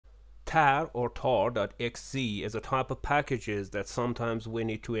tar or tar.xz is a type of packages that sometimes we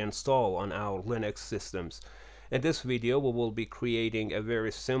need to install on our Linux systems. In this video, we will be creating a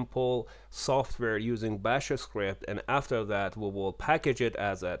very simple software using bash script, and after that we will package it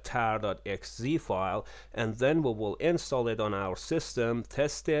as a tar.xz file, and then we will install it on our system,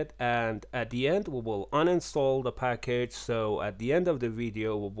 test it, and at the end we will uninstall the package. So at the end of the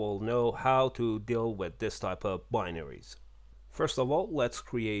video we will know how to deal with this type of binaries. First of all, let's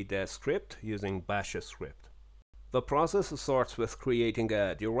create a script using bash script. The process starts with creating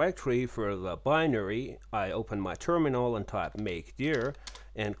a directory for the binary. I open my terminal and type mkdir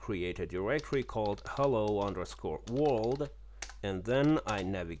and create a directory called hello_world, and then I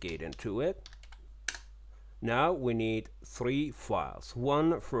navigate into it. Now we need 3 files,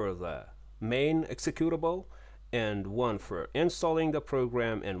 one for the main executable, and one for installing the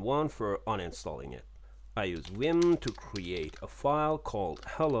program, and one for uninstalling it. I use vim to create a file called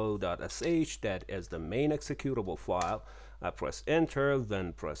hello.sh that is the main executable file. I press enter,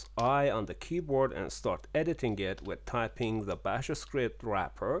 then press I on the keyboard and start editing it with typing the bash script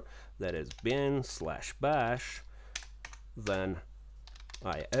wrapper, that is bin/bash. Then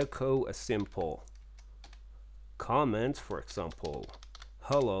I echo a simple comment, for example,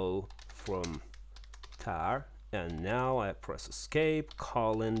 hello from tar. And now I press escape,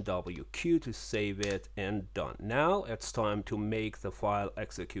 :wq to save it, and done. Now it's time to make the file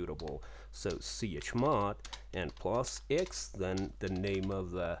executable. So chmod and +x, then the name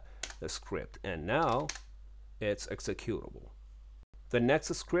of the script, and now it's executable. The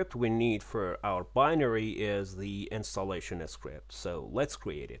next script we need for our binary is the installation script. So let's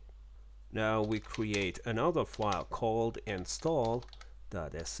create it. Now we create another file called install.sh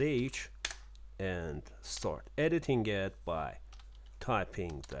and start editing it by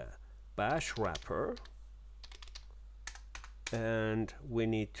typing the bash wrapper, and we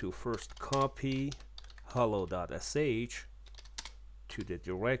need to first copy hello.sh to the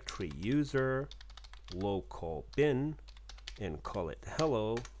directory user local bin and call it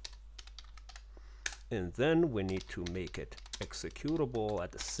hello, and then we need to make it executable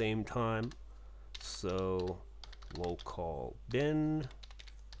at the same time. So local bin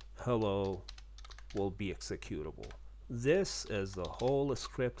hello will be executable. This is the whole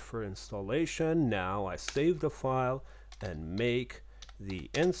script for installation. Now I save the file and make the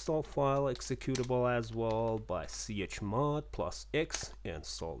install file executable as well by chmod +x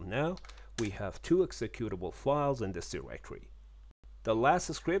install. Now we have 2 executable files in this directory. The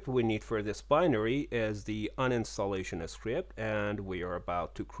last script we need for this binary is the uninstallation script, and we are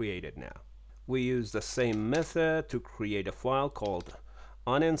about to create it now. We use the same method to create a file called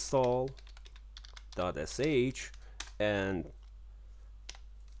uninstall.sh and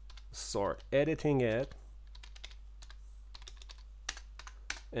start editing it,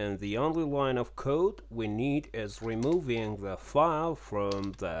 and the only line of code we need is removing the file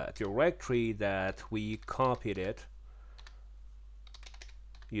from the directory that we copied it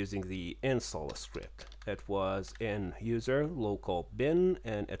using the install script. It was in user local bin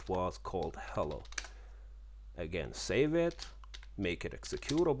and it was called hello. Again, save it, make it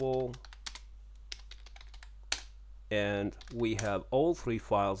executable, and we have all 3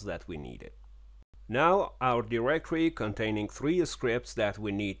 files that we needed. Now our directory containing 3 scripts that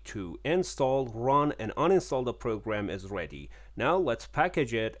we need to install, run, and uninstall the program is ready. Now let's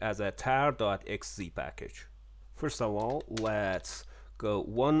package it as a tar.xz package. First of all, let's go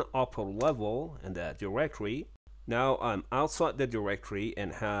one upper level in that directory. Now I'm outside the directory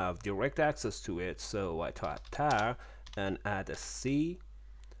and have direct access to it, so I type tar and add a C,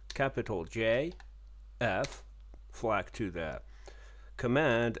 capital J, F, flag to the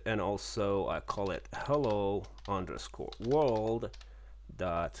command, and also I call it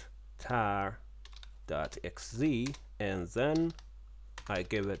hello_world.tar.xz, and then I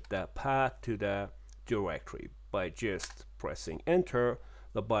give it the path to the directory. By just pressing enter,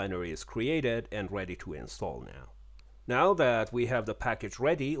 the binary is created and ready to install now. Now that we have the package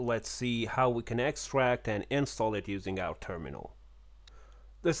ready, let's see how we can extract and install it using our terminal.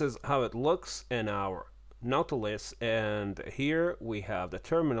 This is how it looks in our Nautilus, and here we have the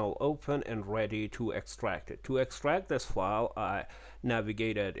terminal open and ready to extract it. To extract this file, I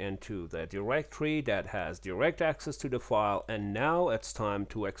navigated into the directory that has direct access to the file, and now it's time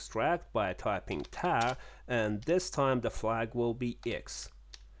to extract by typing tar, and this time the flag will be X,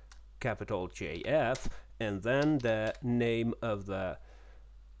 capital JF, and then the name of the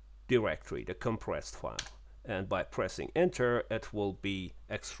directory, the compressed file. And by pressing enter, it will be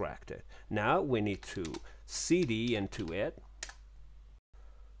extracted. Now we need to cd into it,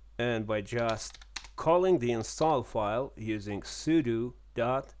 and by just calling the install file using sudo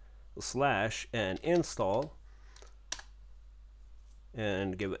 / and install,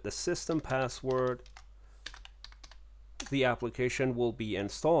 and give it the system password. The application will be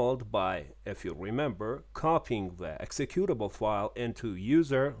installed by, if you remember, copying the executable file into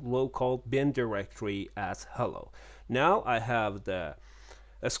user local bin directory as hello. Now I have the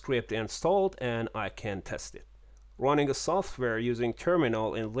script installed and I can test it. Running a software using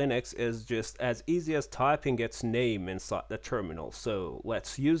terminal in Linux is just as easy as typing its name inside the terminal. So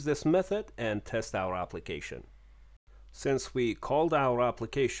let's use this method and test our application. Since we called our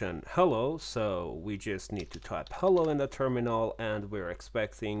application hello, so we just need to type hello in the terminal, and we're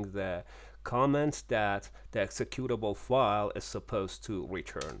expecting the comment that the executable file is supposed to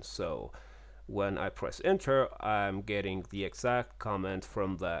return. So when I press enter, I'm getting the exact comment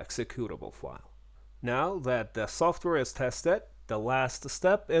from the executable file. Now that the software is tested, the last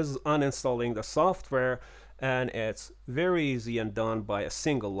step is uninstalling the software, and it's very easy and done by a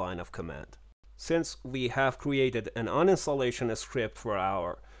single line of command. Since we have created an uninstallation script for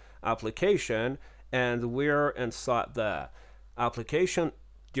our application and we're inside the application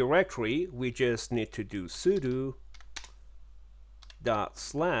directory, we just need to do sudo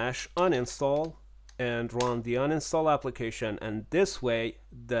 /uninstall and run the uninstall application, and this way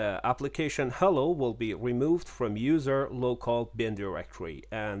the application hello will be removed from user local bin directory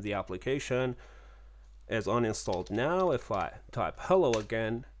and the application is uninstalled. Now if I type hello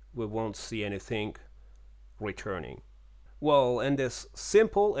again, we won't see anything returning. Well, in this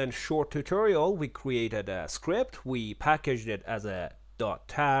simple and short tutorial, we created a script. We packaged it as a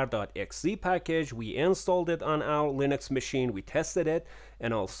tar.xz package. We installed it on our Linux machine. We tested it,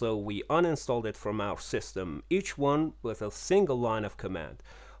 and also we uninstalled it from our system, each one with a single line of command.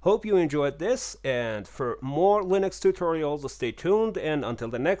 Hope you enjoyed this, and for more Linux tutorials, stay tuned, and until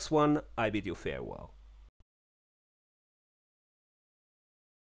the next one, I bid you farewell.